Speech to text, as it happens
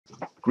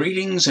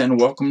Greetings and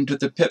welcome to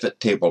the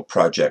PivotTable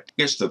project.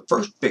 I guess the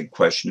first big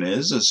question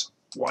is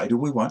why do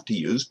we want to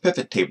use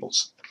pivot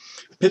tables?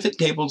 Pivot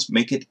tables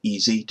make it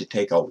easy to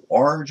take a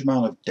large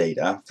amount of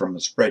data from a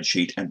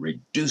spreadsheet and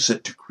reduce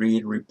it to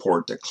create a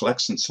report that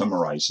collects and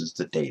summarizes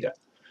the data.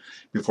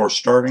 Before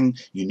starting,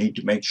 you need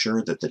to make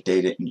sure that the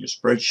data in your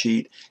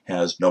spreadsheet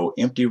has no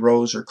empty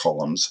rows or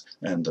columns,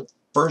 and the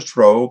first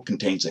row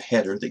contains a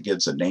header that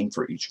gives a name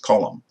for each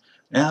column.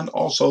 And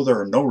also there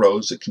are no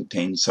rows that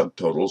contain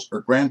subtotals or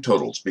grand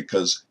totals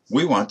because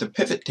we want the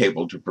pivot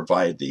table to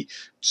provide the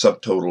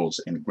subtotals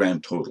and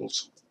grand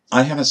totals.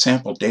 I have a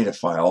sample data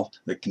file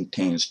that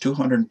contains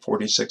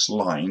 246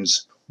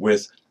 lines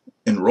with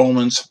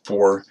enrollments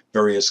for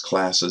various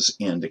classes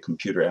in the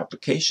Computer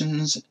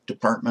Applications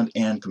Department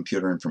and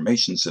Computer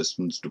Information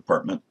Systems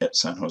Department at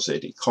San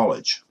Jose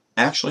College.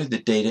 Actually, the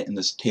data in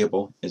this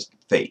table is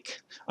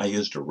fake. I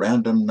used a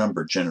random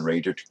number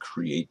generator to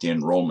create the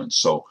enrollments,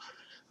 so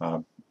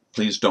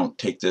please don't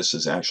take this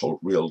as actual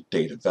real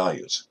data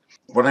values.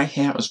 What I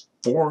have is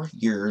 4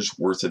 years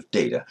worth of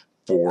data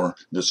for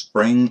the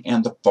spring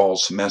and the fall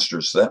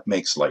semesters. So that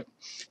makes like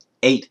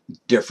 8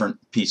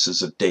 different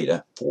pieces of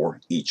data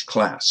for each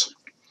class.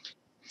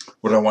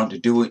 What I want to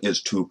do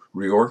is to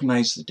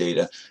reorganize the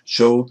data,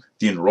 show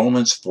the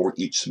enrollments for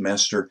each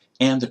semester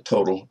and the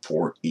total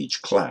for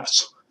each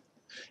class,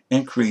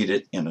 and create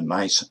it in a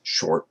nice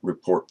short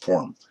report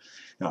form.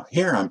 Now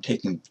here I'm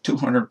taking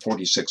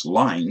 246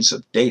 lines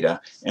of data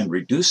and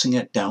reducing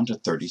it down to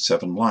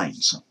 37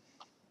 lines.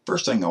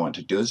 First thing I want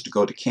to do is to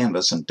go to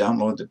Canvas and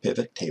download the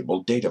pivot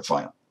table data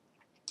file.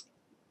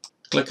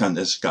 Click on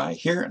this guy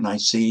here and I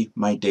see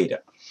my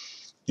data.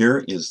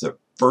 Here is the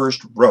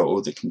first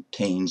row that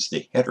contains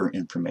the header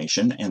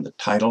information and the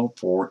title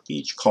for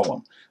each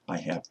column. I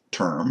have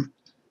term,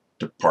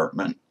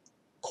 department,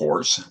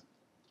 course,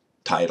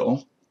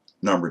 title,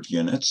 number of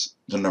units,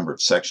 the number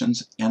of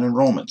sections, and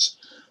enrollments.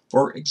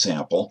 For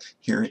example,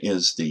 here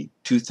is the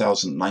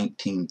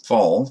 2019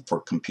 fall for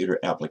computer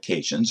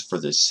applications for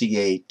the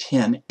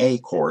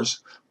CA-10A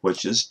course,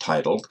 which is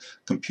titled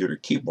Computer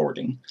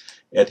Keyboarding.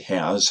 It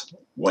has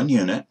 1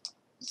 unit,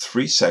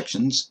 3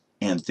 sections,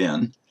 and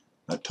then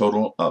a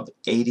total of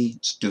 80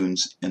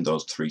 students in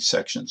those 3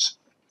 sections.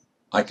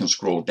 I can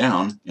scroll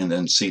down and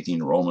then see the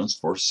enrollments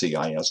for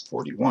CIS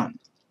 41.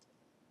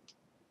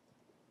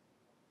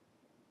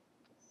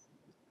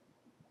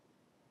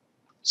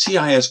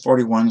 CIS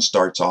 41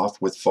 starts off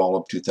with fall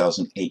of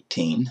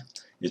 2018.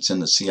 It's in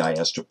the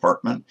CIS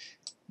department.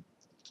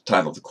 The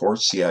title of the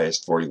course, CIS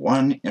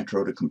 41,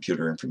 Intro to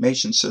Computer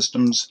Information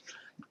Systems.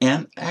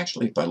 And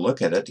actually, if I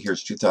look at it,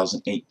 here's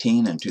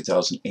 2018 and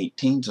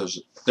 2018.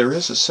 There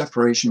is a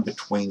separation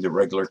between the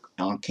regular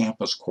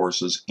on-campus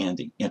courses and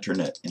the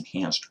Internet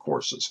Enhanced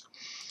courses.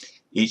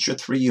 Each of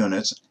 3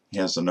 units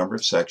has the number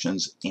of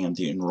sections and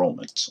the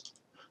enrollments.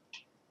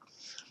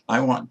 I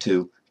want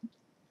to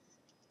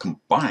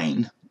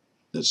combine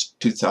this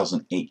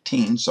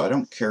 2018, so I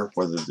don't care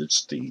whether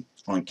it's the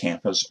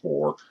on-campus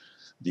or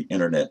the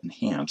Internet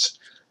Enhanced.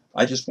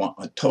 I just want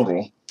a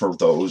total for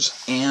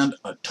those and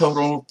a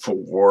total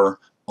for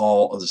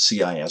all of the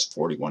CIS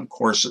 41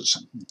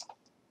 courses,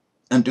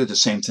 and do the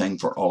same thing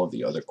for all of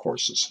the other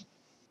courses.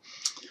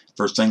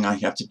 First thing I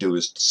have to do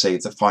is to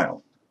save the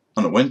file.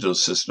 On a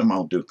Windows system,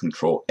 I'll do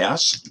Control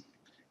S.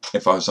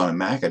 If I was on a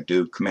Mac, I'd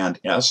do Command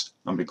S.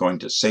 I'm going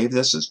to save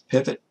this as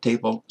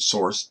PivotTable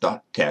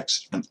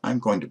source.txt, and I'm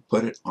going to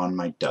put it on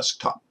my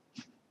desktop.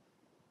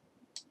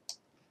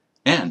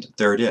 And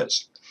there it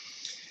is.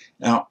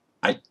 Now,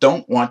 I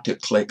don't want to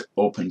click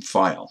Open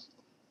File.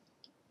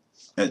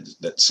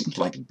 That seems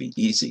like it'd be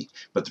easy,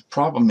 but the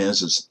problem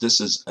is this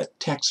is a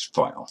text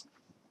file.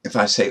 If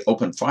I say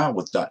Open File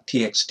with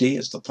 .txt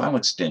as the file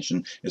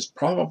extension, it's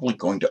probably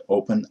going to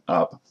open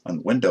up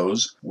on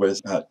Windows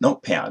with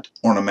Notepad,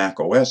 or on a Mac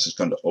OS it's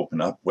going to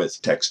open up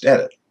with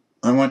TextEdit.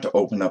 I want to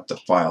open up the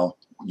file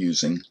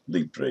using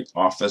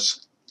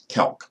LibreOffice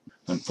Calc.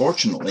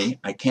 Unfortunately,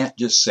 I can't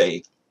just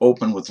say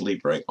open with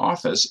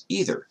LibreOffice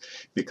either,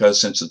 because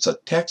since it's a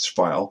text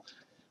file,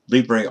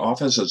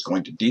 LibreOffice is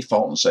going to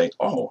default and say,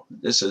 oh,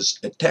 this is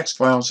a text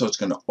file, so it's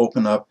going to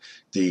open up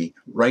the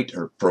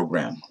Writer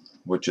program,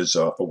 which is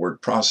a word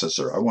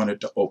processor. I want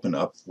it to open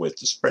up with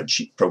the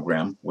spreadsheet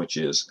program, which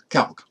is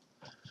Calc.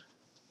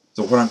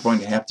 So what I'm going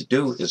to have to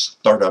do is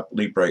start up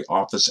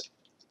LibreOffice,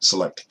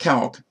 select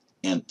Calc,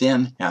 and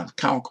then have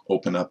Calc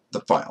open up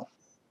the file.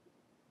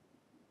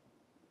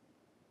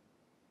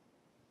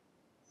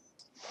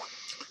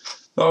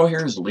 So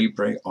here's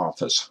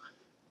LibreOffice.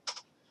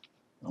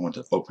 I want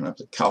to open up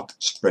the Calc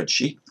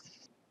spreadsheet.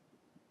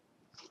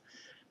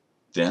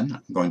 Then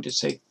I'm going to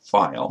say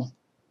File,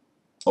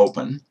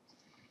 Open.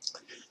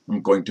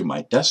 I'm going to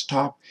my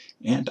desktop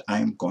and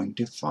I'm going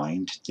to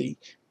find the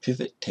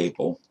pivot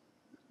table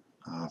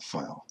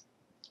file.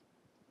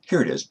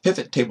 Here it is,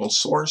 pivot table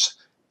source.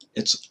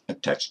 It's a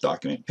text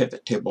document,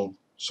 pivot table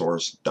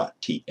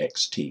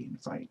source.txt. And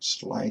if I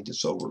slide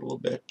this over a little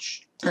bit,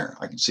 there,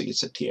 I can see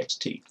it's a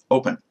txt.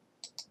 Open.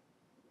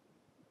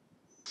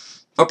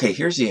 Okay,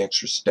 here's the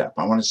extra step.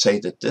 I want to say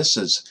that this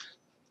is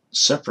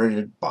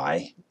separated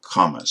by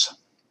commas.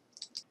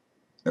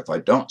 If I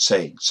don't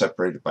say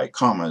separated by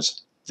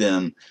commas,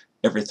 then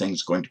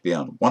everything's going to be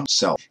on one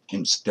cell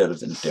instead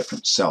of in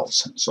different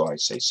cells. So I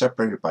say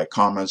separated by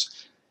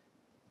commas.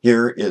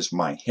 Here is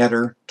my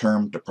header,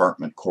 term,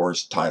 department,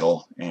 course,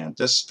 title, and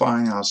this is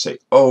fine. I'll say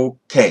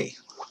OK.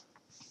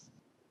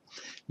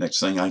 Next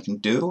thing I can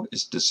do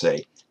is to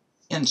say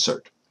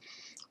insert,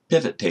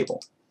 pivot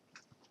table,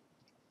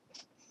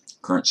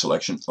 current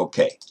selection,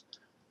 OK.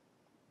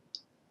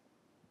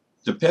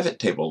 The pivot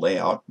table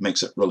layout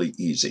makes it really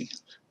easy.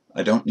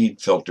 I don't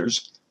need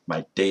filters.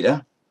 My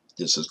data,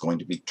 this is going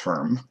to be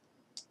term.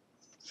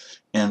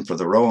 And for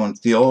the row and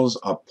fields,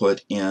 I'll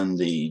put in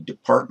the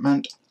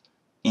department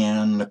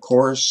and the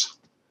course.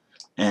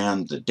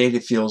 And the data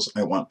fields,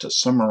 I want to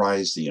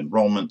summarize the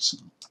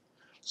enrollments.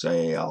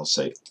 I'll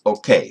say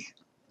OK.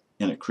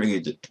 And it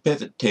created the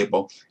pivot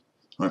table.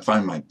 When I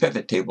find my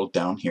pivot table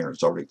down here,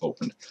 it's already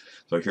opened.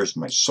 So here's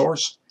my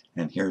source,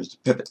 and here's the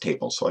pivot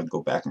table. So I can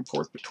go back and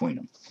forth between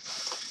them.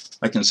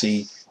 I can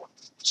see,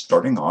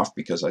 starting off,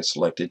 because I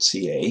selected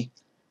CA,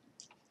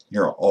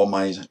 here are all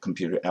my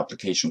computer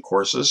application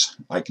courses.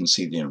 I can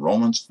see the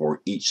enrollments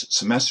for each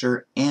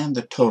semester and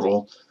the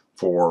total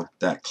for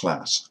that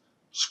class.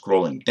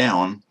 Scrolling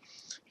down,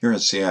 here in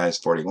CIS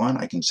 41,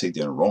 I can see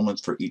the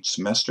enrollments for each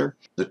semester,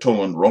 the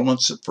total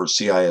enrollments for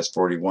CIS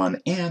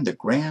 41, and the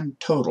grand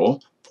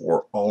total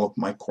for all of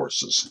my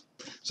courses.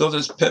 So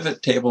this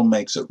pivot table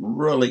makes it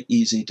really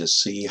easy to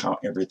see how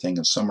everything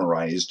is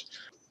summarized.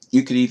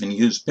 You could even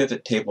use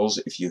pivot tables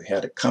if you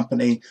had a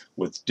company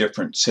with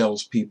different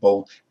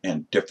salespeople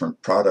and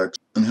different products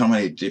and how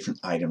many different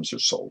items are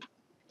sold.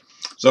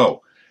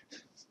 So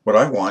what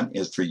I want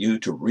is for you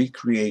to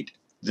recreate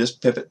this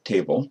pivot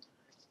table,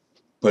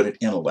 put it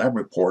in a lab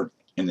report,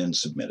 and then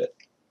submit it.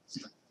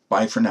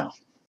 Bye for now.